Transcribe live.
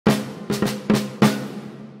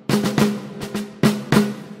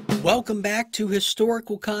Welcome back to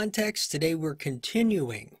Historical Context. Today we're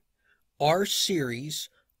continuing our series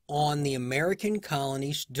on the American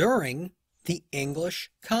colonies during the English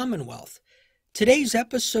Commonwealth. Today's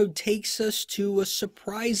episode takes us to a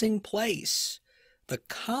surprising place, the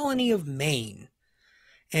colony of Maine.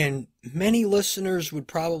 And many listeners would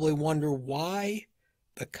probably wonder why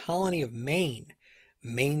the colony of Maine.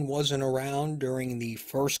 Maine wasn't around during the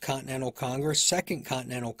First Continental Congress, Second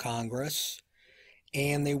Continental Congress,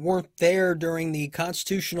 and they weren't there during the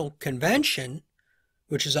Constitutional Convention,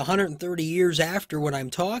 which is 130 years after what I'm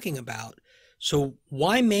talking about. So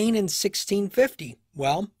why Maine in 1650?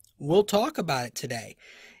 Well, we'll talk about it today.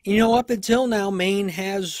 You know, up until now, Maine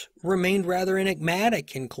has remained rather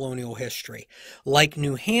enigmatic in colonial history. Like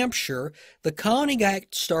New Hampshire, the colony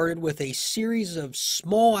got started with a series of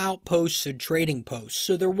small outposts and trading posts.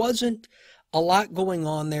 So there wasn't a lot going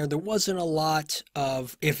on there. There wasn't a lot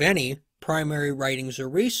of, if any, primary writings or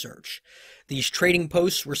research. These trading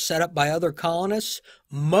posts were set up by other colonists,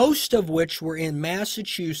 most of which were in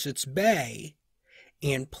Massachusetts Bay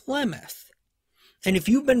and Plymouth. And if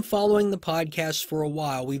you've been following the podcast for a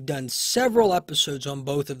while, we've done several episodes on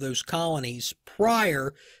both of those colonies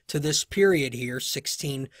prior to this period here,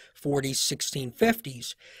 1640s,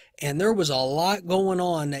 1650s. And there was a lot going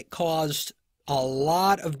on that caused a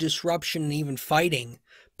lot of disruption and even fighting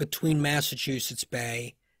between Massachusetts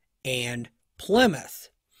Bay and Plymouth.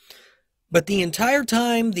 But the entire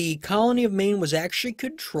time, the colony of Maine was actually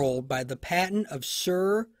controlled by the patent of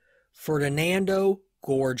Sir Ferdinando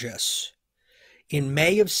Gorges. In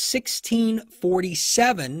May of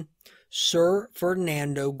 1647, Sir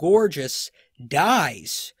Ferdinando Gorges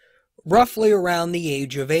dies roughly around the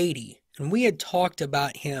age of 80. And we had talked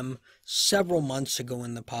about him several months ago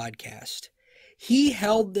in the podcast. He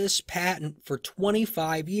held this patent for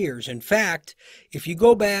 25 years. In fact, if you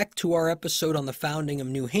go back to our episode on the founding of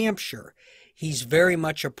New Hampshire, he's very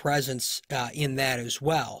much a presence in that as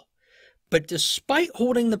well. But despite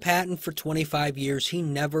holding the patent for 25 years, he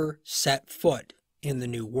never set foot in the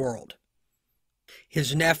New World.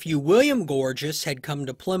 His nephew William Gorges had come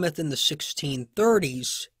to Plymouth in the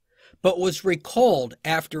 1630s, but was recalled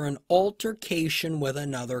after an altercation with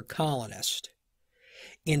another colonist.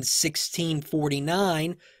 In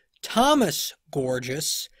 1649, Thomas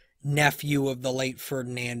Gorges, nephew of the late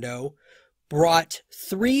Ferdinando, brought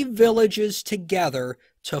 3 villages together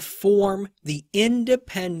to form the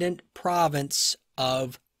independent province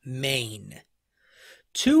of Maine.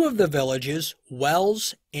 2 of the villages,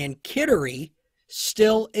 Wells and Kittery,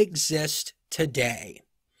 still exist today.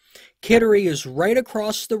 Kittery is right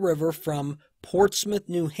across the river from Portsmouth,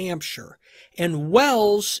 New Hampshire, and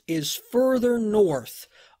Wells is further north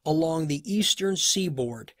along the eastern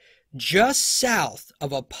seaboard, just south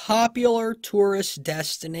of a popular tourist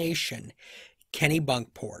destination,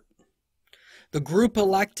 Kennebunkport. The group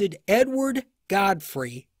elected Edward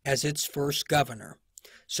Godfrey as its first governor.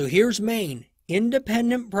 So here's Maine,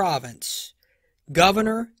 independent province,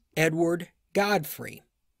 Governor Edward Godfrey.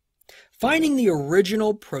 Finding the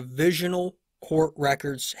original provisional court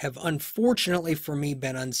records have unfortunately for me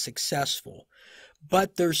been unsuccessful,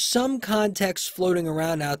 but there's some context floating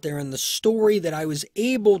around out there, and the story that I was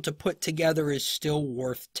able to put together is still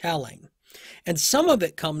worth telling. And some of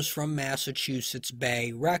it comes from Massachusetts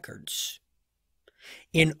Bay records.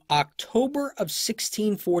 In October of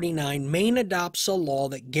 1649, Maine adopts a law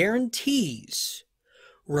that guarantees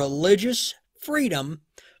religious freedom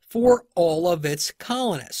for all of its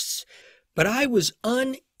colonists. But I was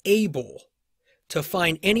unable to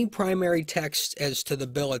find any primary text as to the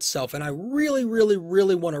bill itself. And I really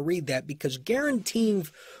want to read that, because guaranteeing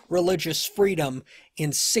religious freedom in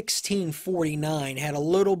 1649 had a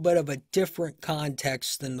little bit of a different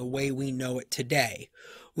context than the way we know it today.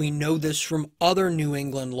 We know this from other New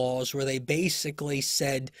England laws where they basically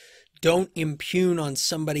said, don't impugn on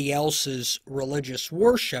somebody else's religious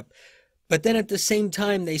worship. But then at the same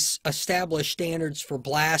time, they established standards for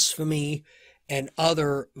blasphemy and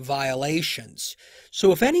other violations.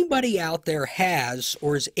 So if anybody out there has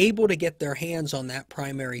or is able to get their hands on that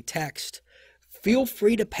primary text, feel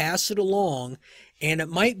free to pass it along, and it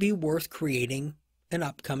might be worth creating an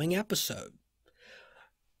upcoming episode.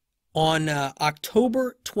 On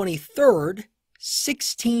October 23rd,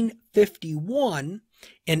 1651,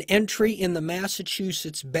 an entry in the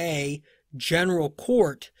Massachusetts Bay General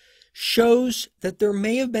Court shows that there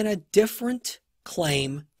may have been a different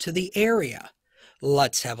claim to the area.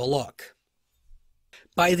 Let's have a look.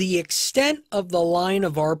 By the extent of the line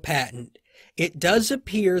of our patent, it does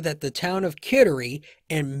appear that the town of Kittery,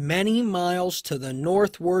 and many miles to the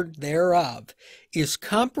northward thereof, is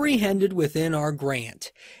comprehended within our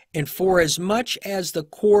grant, and forasmuch as the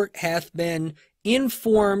court hath been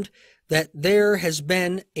informed that there has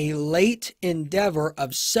been a late endeavor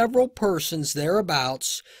of several persons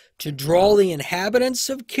thereabouts to draw the inhabitants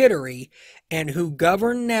of Kittery, and who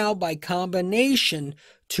govern now by combination,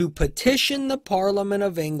 to petition the Parliament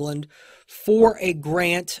of England for a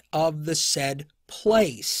grant of the said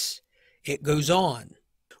place. It goes on,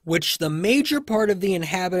 which the major part of the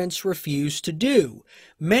inhabitants refused to do,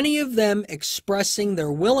 many of them expressing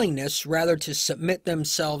their willingness rather to submit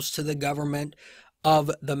themselves to the government of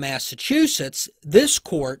the Massachusetts. This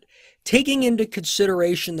court, taking into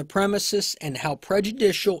consideration the premises and how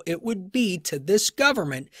prejudicial it would be to this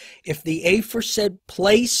government if the aforesaid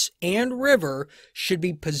place and river should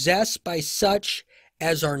be possessed by such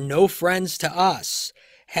as are no friends to us,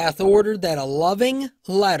 hath ordered that a loving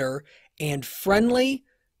letter and friendly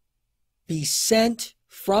be sent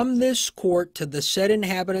from this court to the said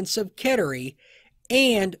inhabitants of Kittery,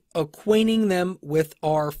 and acquainting them with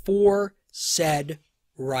our foresaid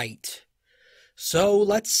right. So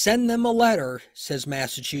let's send them a letter, says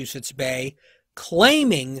Massachusetts Bay,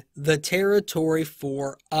 claiming the territory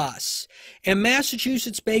for us. And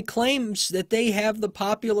Massachusetts Bay claims that they have the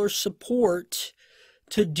popular support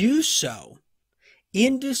to do so.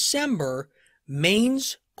 In December,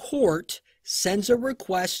 Maine's court sends a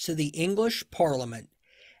request to the English Parliament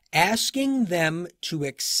asking them to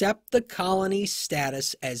accept the colony's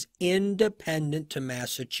status as independent to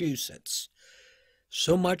Massachusetts.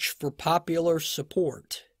 So much for popular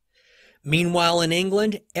support. Meanwhile, in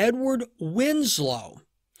England, Edward Winslow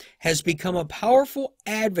has become a powerful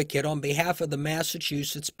advocate on behalf of the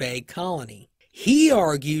Massachusetts Bay Colony. He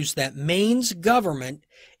argues that Maine's government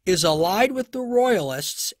is allied with the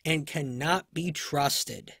Royalists and cannot be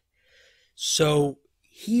trusted. So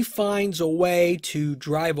he finds a way to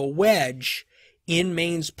drive a wedge in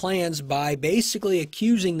Maine's plans by basically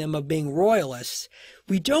accusing them of being Royalists.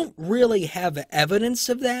 We don't really have evidence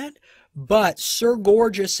of that, but Sir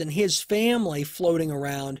Gorgeous and his family floating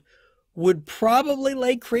around would probably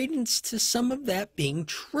lay credence to some of that being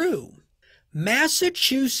true.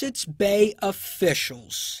 Massachusetts Bay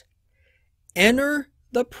officials enter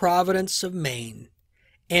the province of Maine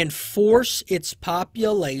and force its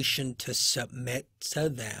population to submit to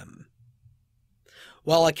them.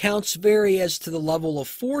 While accounts vary as to the level of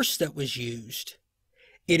force that was used,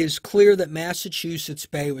 it is clear that Massachusetts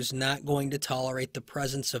Bay was not going to tolerate the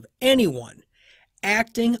presence of anyone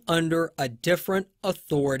acting under a different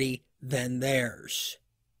authority than theirs.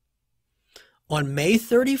 On May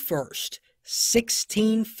 31st,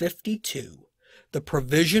 1652, the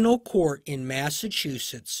Provisional Court in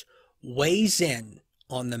Massachusetts weighs in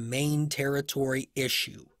on the Maine Territory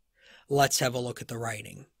issue. Let's have a look at the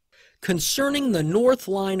writing. Concerning the north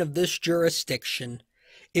line of this jurisdiction,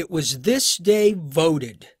 it was this day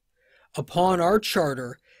voted upon our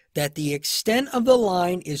charter that the extent of the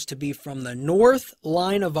line is to be from the north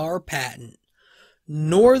line of our patent,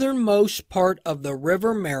 northernmost part of the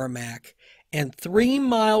river Merrimack, and 3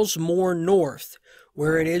 miles more north,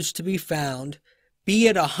 where it is to be found, be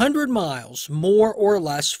it 100 miles more or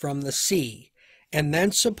less from the sea, and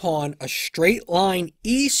thence upon a straight line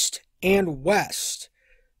east and west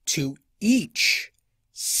to each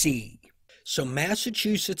sea. So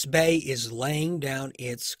Massachusetts Bay is laying down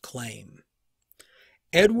its claim.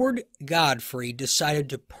 Edward Godfrey decided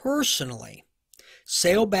to personally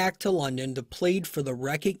sail back to London to plead for the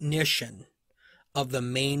recognition of the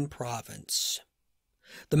Maine province.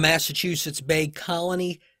 The Massachusetts Bay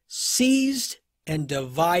Colony seized and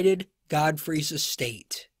divided Godfrey's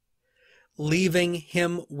estate, leaving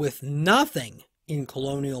him with nothing in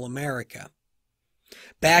colonial America.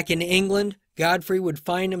 Back in England, Godfrey would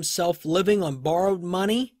find himself living on borrowed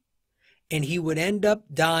money, and he would end up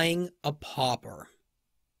dying a pauper.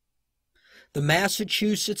 The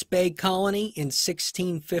Massachusetts Bay Colony in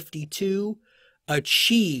 1652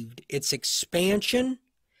 achieved its expansion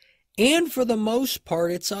and, for the most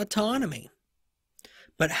part, its autonomy.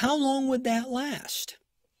 But how long would that last?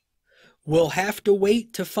 We'll have to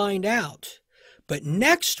wait to find out. But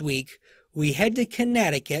next week, we head to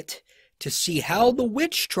Connecticut to see how the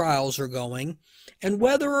witch trials are going and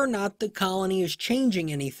whether or not the colony is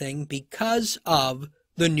changing anything because of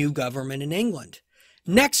the new government in England.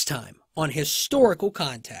 Next time on Historical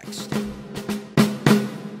Context.